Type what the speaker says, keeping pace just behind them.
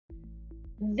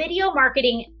Video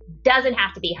marketing doesn't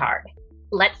have to be hard.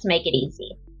 Let's make it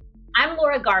easy. I'm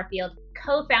Laura Garfield,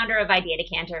 co-founder of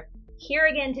Decanter, here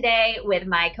again today with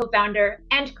my co-founder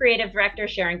and creative director,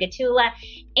 Sharon Gottula,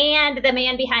 and the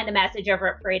man behind the message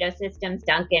over at Pareto Systems,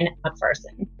 Duncan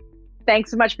MacPherson. Thanks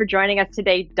so much for joining us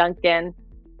today, Duncan.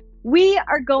 We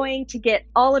are going to get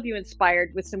all of you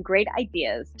inspired with some great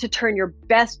ideas to turn your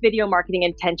best video marketing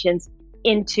intentions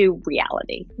into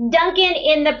reality. Duncan,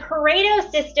 in the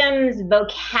Pareto Systems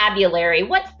vocabulary,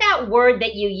 what's that word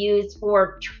that you use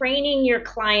for training your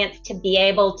clients to be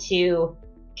able to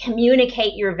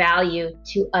communicate your value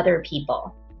to other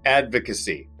people?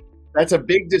 Advocacy. That's a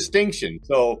big distinction.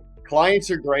 So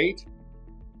clients are great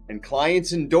and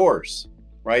clients endorse,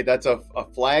 right? That's a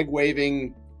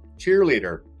flag-waving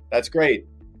cheerleader. That's great.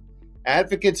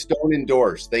 Advocates don't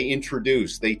endorse. They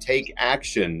introduce, they take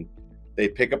action. They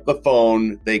pick up the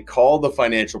phone, they call the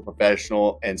financial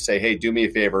professional and say, hey, do me a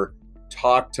favor,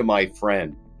 talk to my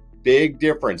friend. Big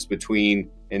difference between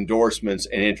endorsements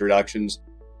and introductions.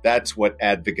 That's what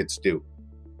advocates do.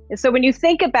 So when you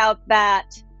think about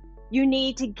that, you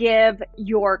need to give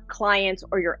your clients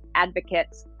or your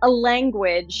advocates a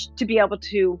language to be able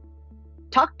to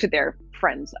talk to their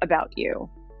friends about you.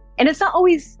 And it's not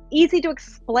always easy to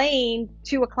explain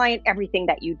to a client everything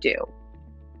that you do.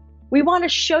 We want to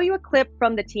show you a clip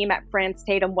from the team at Franz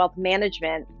Tatum Wealth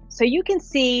Management so you can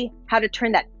see how to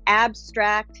turn that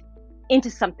abstract into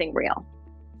something real.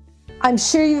 I'm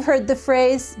sure you've heard the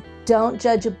phrase, don't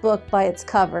judge a book by its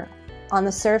cover. On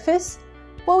the surface,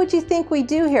 what would you think we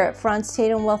do here at Franz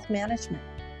Tatum Wealth Management?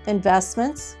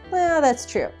 Investments? Well, that's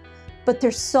true, but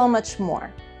there's so much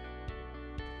more.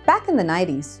 Back in the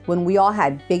 90s, when we all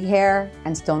had big hair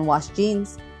and stonewashed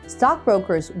jeans,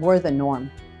 stockbrokers were the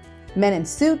norm. Men in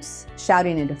suits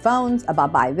shouting into phones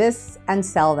about buy this and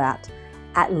sell that.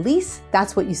 At least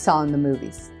that's what you saw in the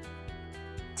movies.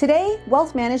 Today,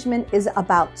 wealth management is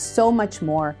about so much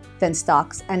more than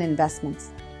stocks and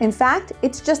investments. In fact,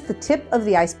 it's just the tip of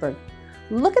the iceberg.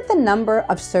 Look at the number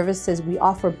of services we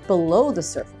offer below the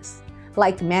surface,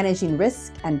 like managing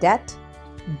risk and debt,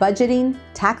 budgeting,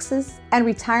 taxes, and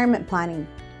retirement planning,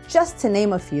 just to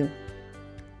name a few.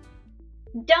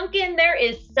 Duncan, there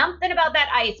is something about that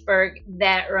iceberg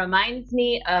that reminds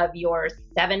me of your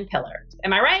 7 pillars.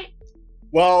 Am I right?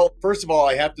 Well, first of all,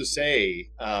 I have to say,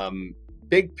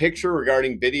 big picture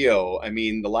regarding video, I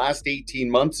mean, the last 18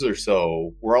 months or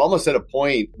so, we're almost at a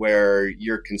point where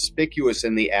you're conspicuous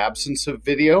in the absence of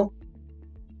video.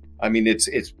 I mean, it's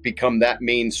become that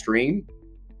mainstream.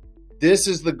 This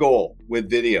is the goal with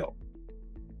video,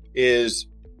 is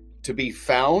to be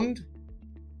found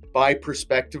by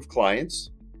prospective clients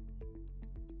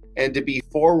and to be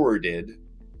forwarded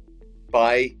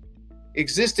by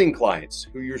existing clients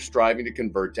who you're striving to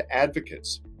convert to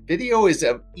advocates. Video is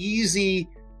an easy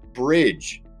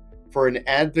bridge for an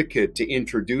advocate to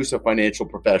introduce a financial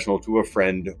professional to a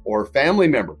friend or family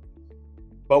member.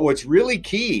 But what's really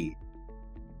key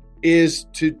is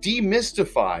to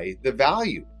demystify the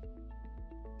value.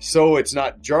 So it's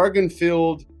not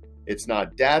jargon-filled, it's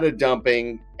not data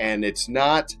dumping, and it's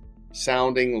not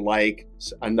sounding like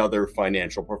another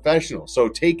financial professional. So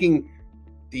taking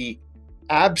the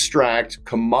abstract,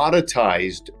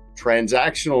 commoditized,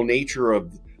 transactional nature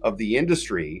of the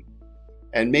industry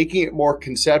and making it more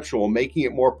conceptual, making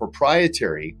it more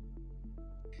proprietary,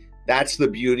 that's the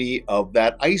beauty of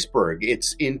that iceberg.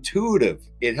 It's intuitive.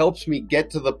 It helps me get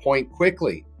to the point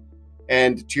quickly.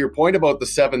 And to your point about the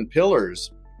 7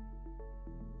 pillars,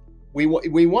 we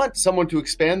want someone to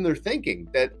expand their thinking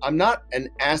that I'm not an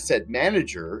asset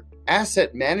manager.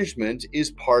 Asset management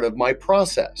is part of my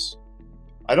process.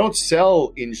 I don't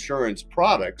sell insurance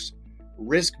products.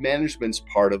 Risk management's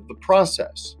part of the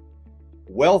process.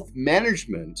 Wealth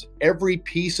management, every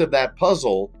piece of that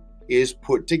puzzle is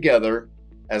put together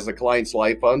as the client's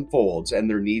life unfolds and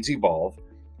their needs evolve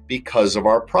because of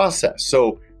our process.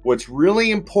 So what's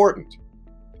really important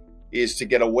is to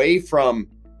get away from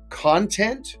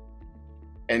content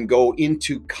and go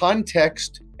into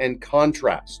context and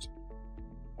contrast.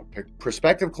 A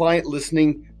prospective client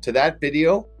listening to that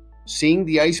video, seeing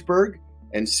the iceberg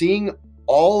and seeing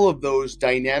all of those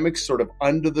dynamics sort of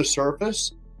under the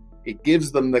surface, it gives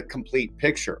them the complete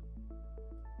picture.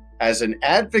 As an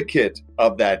advocate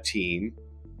of that team,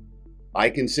 I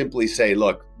can simply say,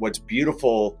 look, what's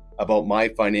beautiful about my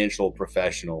financial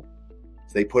professional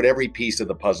is they put every piece of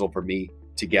the puzzle for me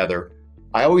together.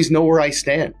 I always know where I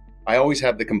stand. I always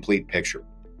have the complete picture.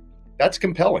 That's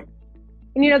compelling.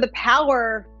 And you know, the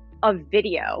power of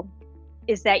video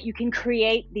is that you can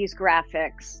create these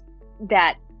graphics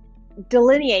that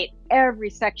delineate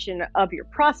every section of your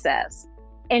process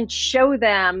and show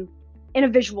them in a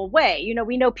visual way. You know,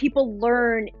 we know people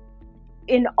learn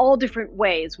in all different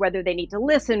ways, whether they need to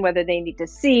listen, whether they need to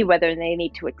see, whether they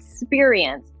need to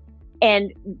experience.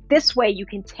 And this way you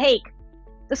can take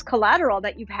this collateral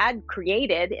that you've had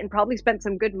created and probably spent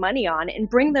some good money on and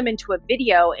bring them into a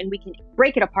video, and we can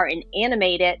break it apart and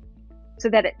animate it so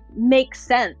that it makes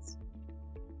sense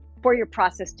for your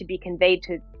process to be conveyed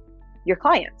to your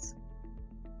clients.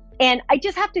 And I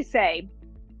just have to say,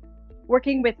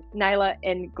 working with Nila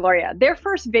and Gloria, their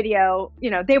first video, you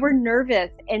know, they were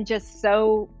nervous and just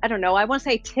so, I don't know, I want to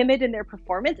say timid in their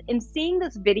performance. And seeing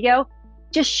this video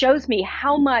just shows me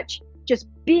how much just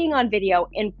being on video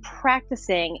and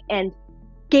practicing and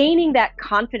gaining that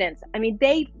confidence. I mean,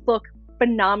 they look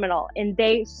phenomenal and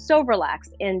they so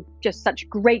relaxed and just such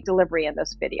great delivery in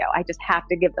this video. I just have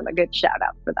to give them a good shout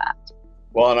out for that.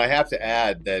 Well, and I have to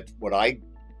add that what I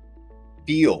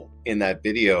feel in that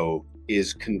video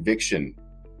is conviction.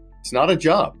 It's not a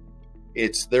job.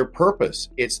 It's their purpose.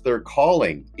 It's their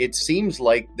calling. It seems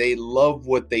like they love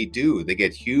what they do. They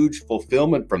get huge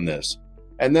fulfillment from this.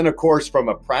 And then, of course, from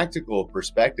a practical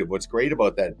perspective, what's great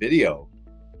about that video,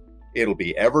 it'll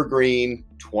be evergreen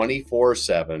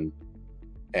 24/7,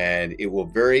 and it will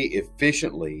very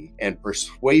efficiently and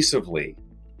persuasively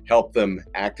help them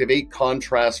activate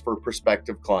contrast for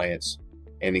prospective clients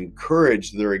and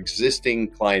encourage their existing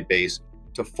client base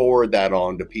to forward that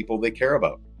on to people they care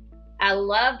about. I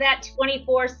love that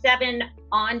 24/7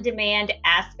 on-demand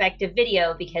aspect of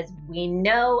video, because we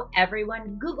know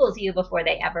everyone Googles you before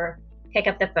they ever pick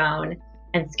up the phone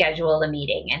and schedule a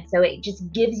meeting. And so it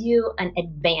just gives you an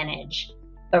advantage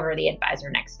over the advisor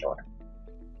next door.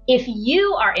 If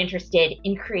you are interested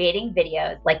in creating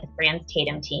videos like the Franz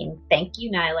Tatum team, thank you,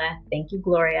 Nila, thank you,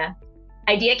 Gloria.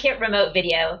 Idea Kit Remote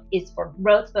Video is for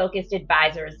growth-focused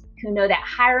advisors who know that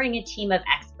hiring a team of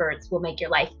experts will make your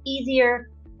life easier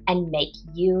and make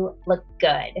you look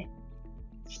good.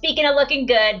 Speaking of looking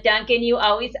good, Duncan, you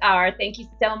always are. Thank you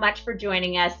so much for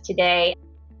joining us today.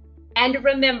 And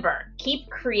remember, keep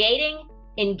creating,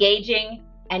 engaging,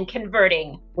 and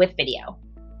converting with video.